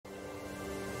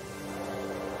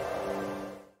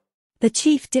The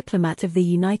chief diplomat of the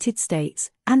United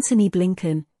States, Antony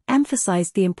Blinken,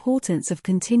 emphasized the importance of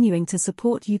continuing to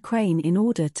support Ukraine in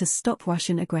order to stop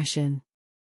Russian aggression.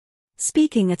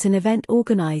 Speaking at an event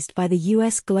organized by the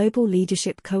U.S. Global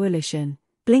Leadership Coalition,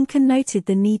 Blinken noted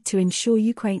the need to ensure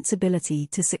Ukraine's ability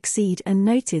to succeed and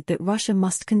noted that Russia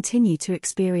must continue to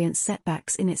experience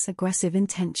setbacks in its aggressive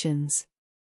intentions.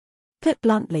 Put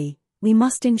bluntly, we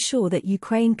must ensure that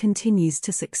Ukraine continues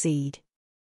to succeed.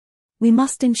 We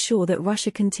must ensure that Russia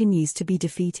continues to be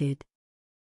defeated.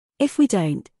 If we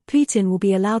don't, Putin will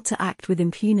be allowed to act with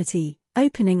impunity,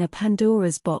 opening a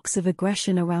Pandora's box of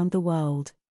aggression around the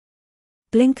world.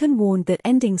 Blinken warned that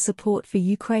ending support for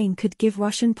Ukraine could give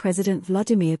Russian President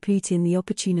Vladimir Putin the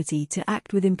opportunity to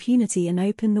act with impunity and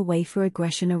open the way for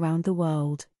aggression around the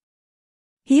world.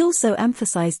 He also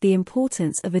emphasized the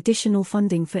importance of additional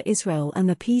funding for Israel and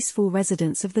the peaceful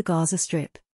residents of the Gaza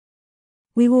Strip.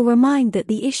 We will remind that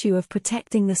the issue of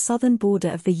protecting the southern border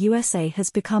of the USA has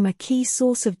become a key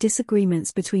source of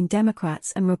disagreements between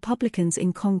Democrats and Republicans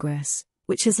in Congress,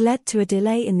 which has led to a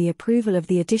delay in the approval of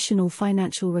the additional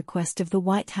financial request of the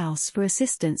White House for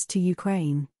assistance to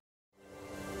Ukraine.